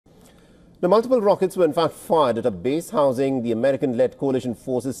The multiple rockets were in fact fired at a base housing the American-led coalition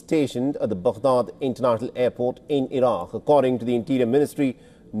forces stationed at the Baghdad International Airport in Iraq. According to the Interior Ministry,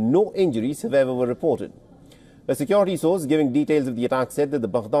 no injuries, however, were reported. A security source giving details of the attack said that the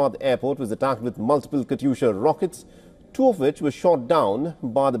Baghdad airport was attacked with multiple Katyusha rockets, two of which were shot down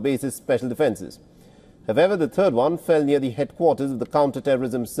by the base's special defenses. However, the third one fell near the headquarters of the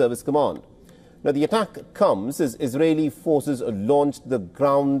Counter-Terrorism Service Command. Now, the attack comes as Israeli forces launched the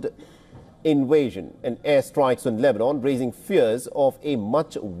ground invasion and airstrikes on Lebanon, raising fears of a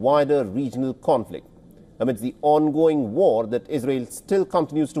much wider regional conflict amidst the ongoing war that Israel still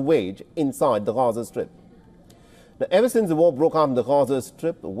continues to wage inside the Gaza Strip. Now, ever since the war broke out in the Gaza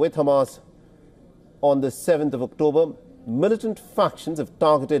Strip with Hamas on the 7th of October, militant factions have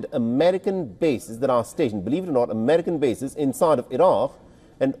targeted American bases that are stationed, believe it or not, American bases inside of Iraq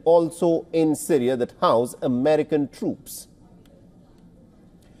and also in Syria that house American troops.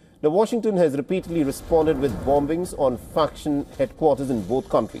 Now, Washington has repeatedly responded with bombings on faction headquarters in both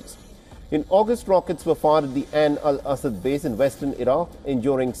countries. In August, rockets were fired at the Ain al-Assad base in western Iraq,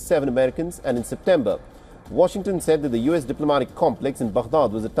 injuring 7 Americans, and in September, Washington said that the U.S. diplomatic complex in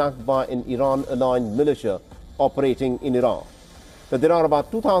Baghdad was attacked by an Iran-aligned militia operating in Iraq. Now, there are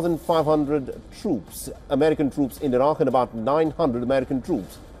about 2,500 troops, American troops in Iraq, and about 900 American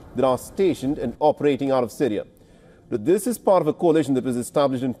troops that are stationed and operating out of Syria. This is part of a coalition that was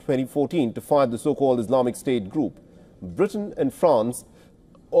established in 2014 to fight the so-called Islamic State group. Britain and France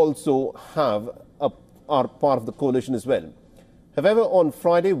also are part of the coalition as well. However, on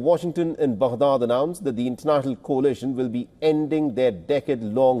Friday, Washington and Baghdad announced that the international coalition will be ending their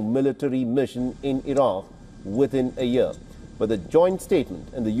decade-long military mission in Iraq within a year. But the joint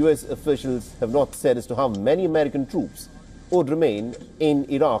statement and the U.S. officials have not said as to how many American troops would remain in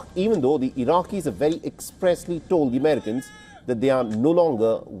Iraq, even though the Iraqis have very expressly told the Americans that they are no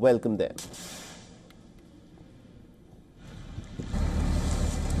longer welcome there.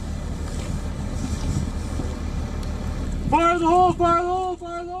 Fire the hole! Fire the hole!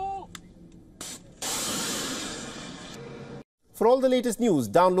 Fire the hole! For all the latest news,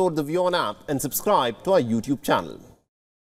 download the WION app and subscribe to our YouTube channel.